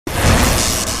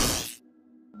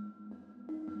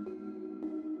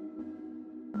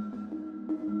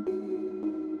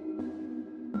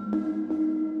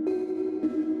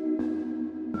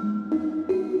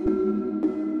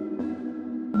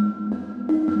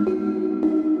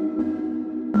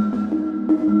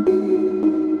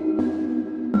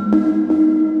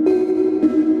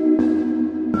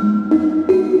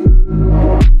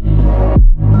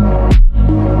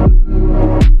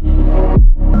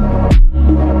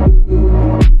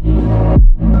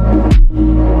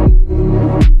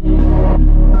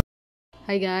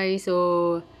Hi guys,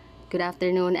 so good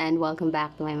afternoon and welcome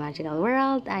back to my magical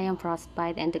world. I am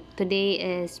Frostbite and today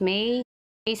is May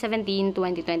 17,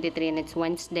 2023 and it's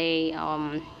Wednesday.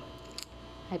 I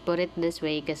put it this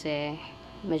way kasi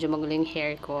medyo magulo yung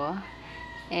hair ko.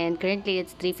 And currently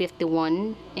it's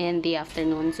 3:51 in the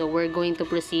afternoon. So we're going to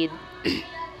proceed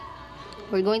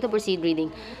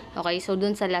reading. Okay, so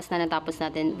dun sa last na natapos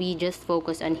natin, we just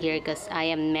focus on here because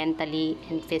I am mentally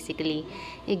and physically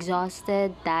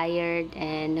exhausted, tired,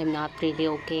 and I'm not really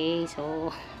okay.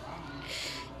 So,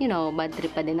 bad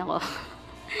trip pa din ako.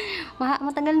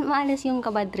 Matagal maalis yung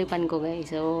kabad tripan ko,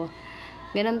 guys. So,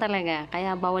 ganun talaga.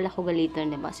 Kaya bawal ako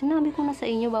galitan, diba? Sinabi ko na sa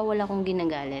inyo, bawal akong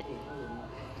ginagalit.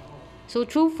 So,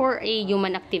 true for a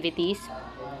human activities,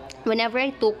 whenever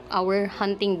I took our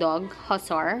hunting dog,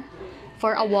 Hussar,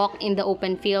 for a walk in the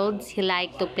open fields, he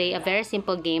liked to play a very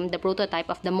simple game, the prototype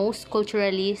of the most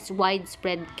culturally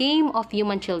widespread game of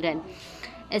human children,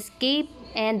 escape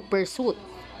and pursuit.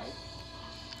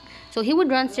 So he would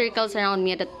run circles around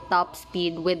me at a top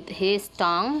speed with his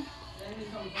tongue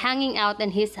hanging out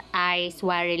and his eyes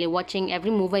warily watching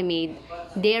every move I made,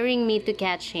 daring me to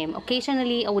catch him.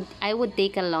 Occasionally, I would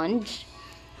take a lunge,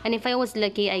 and if I was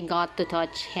lucky, I got to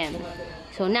touch him.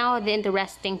 So now the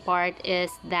interesting part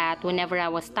is that whenever I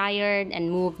was tired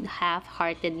and moved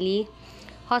half-heartedly,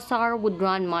 Hussar would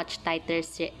run much tighter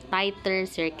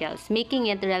circles, making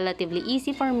it relatively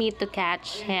easy for me to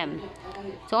catch him.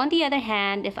 So on the other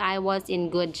hand, if I was in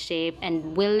good shape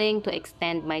and willing to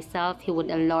extend myself, he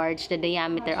would enlarge the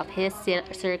diameter of his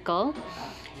circle.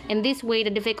 In this way,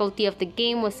 the difficulty of the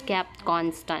game was kept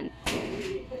constant.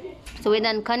 So with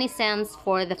uncanny sense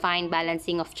for the fine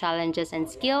balancing of challenges and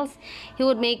skills, he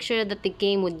would make sure that the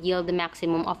game would yield the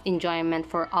maximum of enjoyment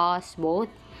for us both.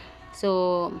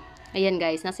 So, ayan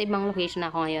guys, nasa ibang location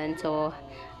ako ngayon. So,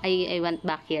 I went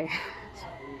back here.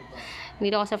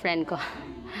 Dito ako sa friend ko.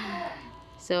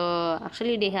 So,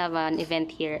 actually they have an event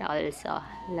here also.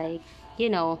 Like,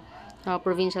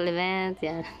 provincial event.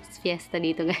 Yeah, it's fiesta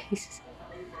dito guys.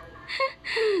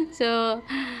 So,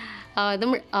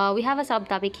 we have a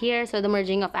subtopic here. So the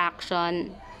merging of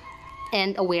action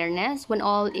and awareness when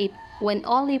all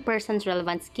a person's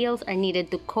relevant skills are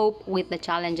needed to cope with the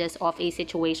challenges of a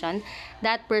situation.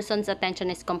 That person's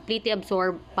attention is completely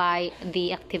absorbed by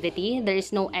the activity. There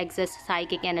is no excess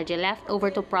psychic energy left over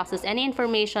to process any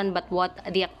information but what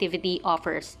the activity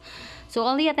offers. So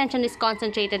all the attention is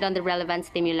concentrated on the relevant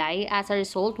stimuli. As a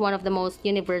result, one of the most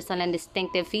universal and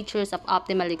distinctive features of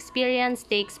optimal experience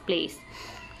takes place.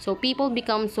 So people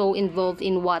become so involved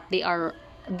in what they are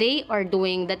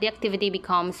doing that the activity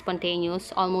becomes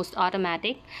spontaneous, almost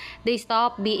automatic. They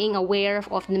stop being aware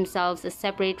of themselves as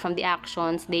separate from the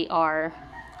actions they are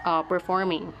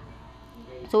performing.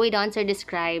 So the dancer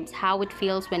describes how it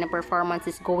feels when a performance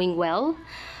is going well.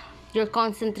 Your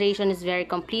concentration is very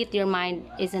complete. Your mind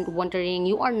isn't wandering.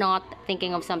 You are not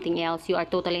thinking of something else. You are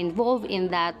totally involved in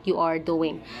that you are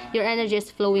doing. Your energy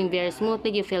is flowing very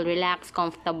smoothly. You feel relaxed,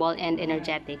 comfortable, and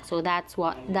energetic. So that's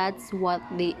what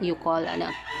you call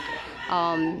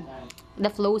the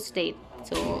flow state.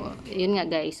 So yun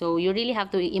nga guys. So you really have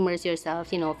to immerse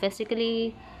yourself,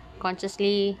 physically,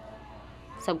 consciously,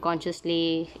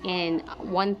 subconsciously in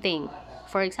one thing.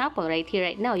 For example, right here,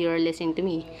 right now, you're listening to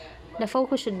me. The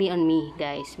focus should be on me,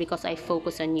 guys, because I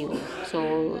focus on you.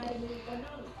 So,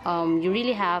 you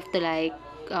really have to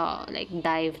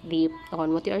dive deep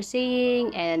on what you are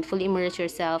saying and fully immerse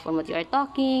yourself on what you are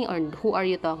talking or who are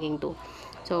you talking to.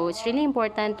 So, it's really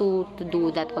important to do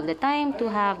that all the time, to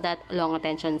have that long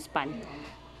attention span.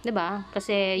 Diba?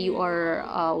 Kasi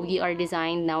we are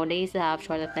designed nowadays to have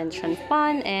short attention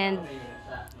span, and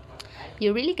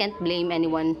you really can't blame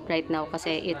anyone right now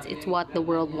kasi it's what the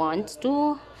world wants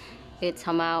to. It's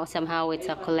somehow it's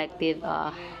a collective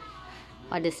a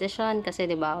decision kasi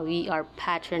diba we are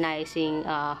patronizing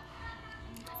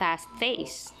fast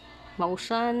pace,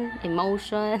 motion,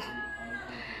 emotion,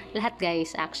 lahat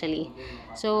guys actually.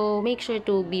 So make sure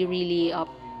to be really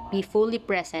be fully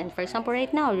present. For example,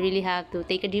 right now, you really have to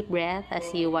take a deep breath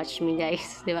as you watch me,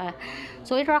 guys. Diba?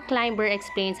 So, a rock climber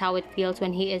explains how it feels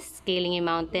when he is scaling a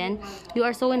mountain. You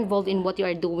are so involved in what you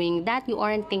are doing that you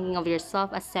aren't thinking of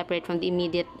yourself as separate from the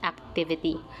immediate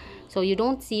activity. So, you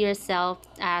don't see yourself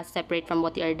as separate from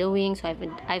what you are doing. So,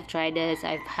 I've tried this.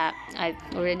 I've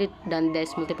already done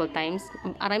this multiple times.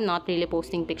 I'm not really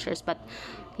posting pictures, but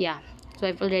yeah. So,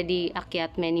 I've already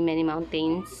akyat many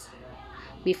mountains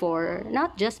before.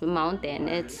 Not just a mountain,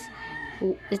 it's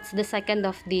the second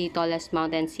of the tallest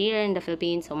mountains here in the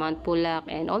Philippines, so Mount Pulag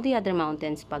and all the other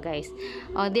mountains pa guys.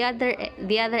 The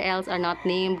other L's are not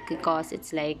named because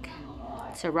it's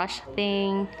a rush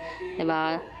thing,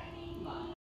 diba?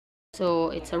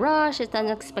 So, it's a rush, it's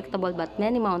unexpected, but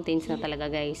many mountains na talaga,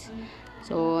 guys.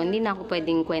 So, hindi na ako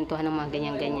pwedeng kwentuhan ng mga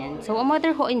ganyan-ganyan. So, a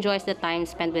mother who enjoys the time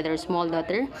spent with her small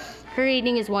daughter. Her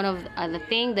reading is one of the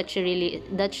thing that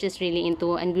she's really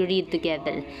into, and we read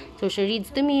together. So, she reads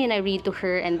to me and I read to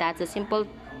her, and that's a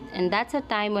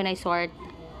time when I sort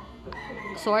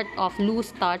of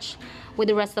lose touch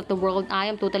with the rest of the world. I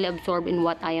am totally absorbed in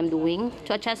what I am doing.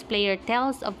 So, a chess player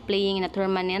tells of playing in a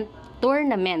tournament.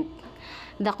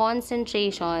 The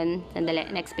concentration,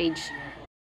 next page.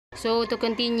 So to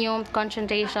continue,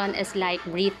 concentration is like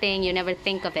breathing. You never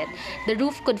think of it. The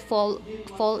roof could fall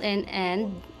in,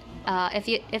 and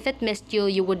if it missed you,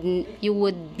 you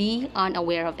would be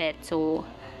unaware of it. So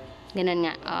ganun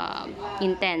nga,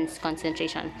 intense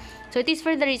concentration. So it is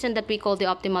for the reason that we call the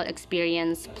optimal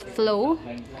experience flow.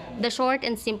 The short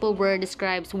and simple word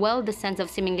describes well the sense of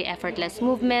seemingly effortless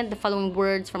movement. The following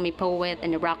words from a poet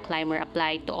and a rock climber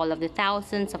apply to all of the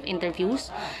thousands of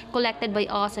interviews collected by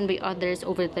us and by others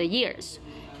over the years.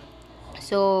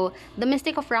 So, the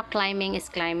mystic of rock climbing is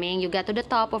climbing. You get to the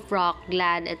top of rock,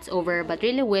 glad it's over, but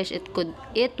really wish it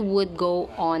would go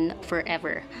on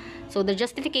forever. So, the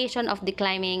justification of the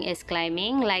climbing is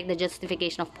climbing, like the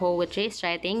justification of poetry is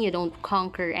writing. You don't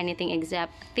conquer anything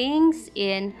except things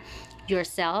in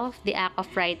yourself. The act of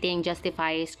writing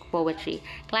justifies poetry.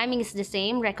 Climbing is the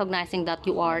same, recognizing that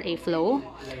you are a flow.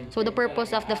 So the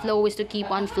purpose of the flow is to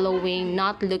keep on flowing,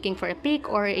 not looking for a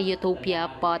peak or a utopia,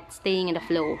 but staying in the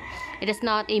flow. It is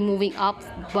not a moving up,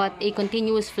 but a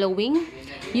continuous flowing.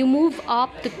 You move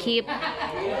up to keep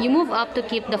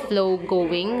the flow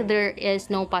going. There is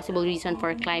no possible reason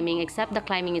for climbing except the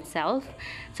climbing itself.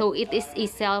 So it is a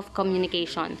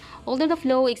self-communication. Although the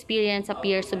flow experience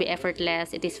appears to be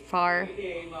effortless, it is far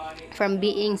from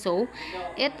being so.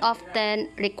 It often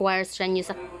requires strenuous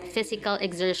physical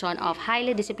exertion of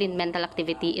highly disciplined mental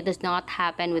activity. It does not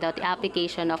happen without the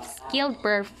application of skilled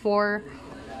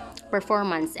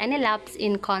performance. Any lapse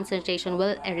in concentration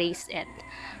will erase it.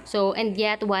 So, and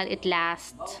yet while it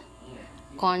lasts,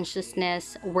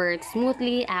 consciousness works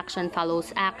smoothly, action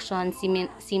follows action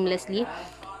seamlessly.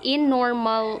 In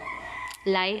normal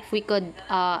life,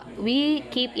 we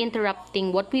keep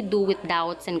interrupting what we do with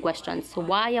doubts and questions. So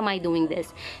why am I doing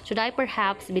this? Should I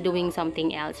perhaps be doing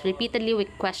something else? Repeatedly, we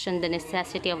question the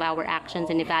necessity of our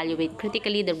actions and evaluate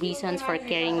critically the reasons for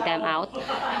carrying them out.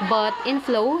 But in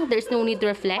flow, there's no need to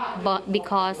reflect, but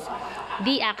because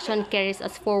the action carries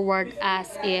us forward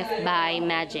as if by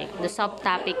magic. The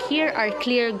subtopic here are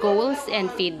clear goals and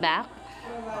feedback.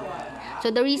 So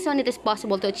the reason it is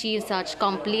possible to achieve such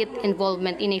complete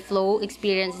involvement in a flow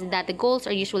experience is that the goals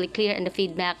are usually clear and the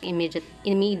feedback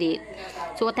immediate.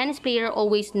 So a tennis player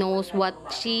always knows what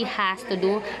she has to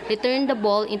do: return the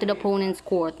ball into the opponent's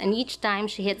court, and each time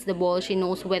she hits the ball, she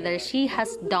knows whether she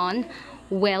has done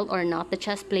well or not. The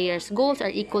chess player's goals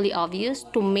are equally obvious: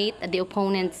 to mate the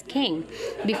opponent's king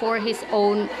before his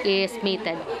own is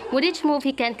mated. With each move,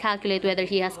 he can calculate whether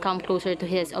he has come closer to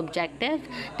his objective.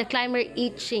 The climber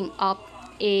inching up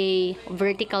a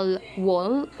vertical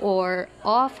wall or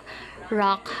off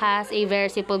rock has a very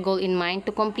simple goal in mind: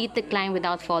 to complete the climb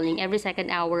without falling. Every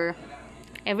second, hour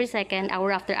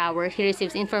after hour, he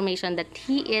receives information that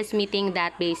he is meeting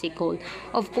that basic goal.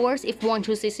 Of course, if one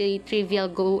chooses a trivial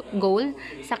goal,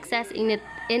 success in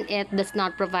it does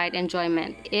not provide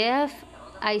enjoyment. If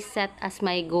I set as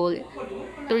my goal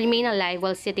to remain alive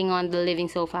while sitting on the living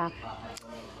sofa,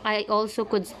 I also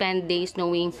could spend days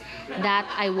knowing that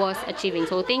I was achieving.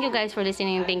 So thank you guys for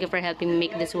listening, and thank you for helping me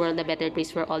make this world a better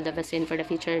place for all of us and for the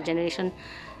future generation.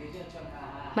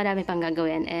 Marami pang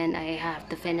gagawin, and I have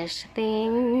to finish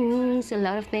things, a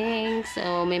lot of things.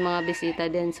 So may mga bisita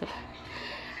din. So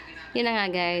yun na nga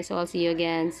guys. So I'll see you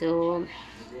again. So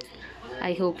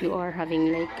I hope you are having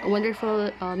like a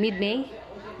wonderful mid-May.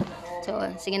 So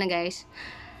sige na guys.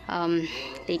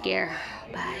 Take care.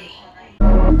 Bye.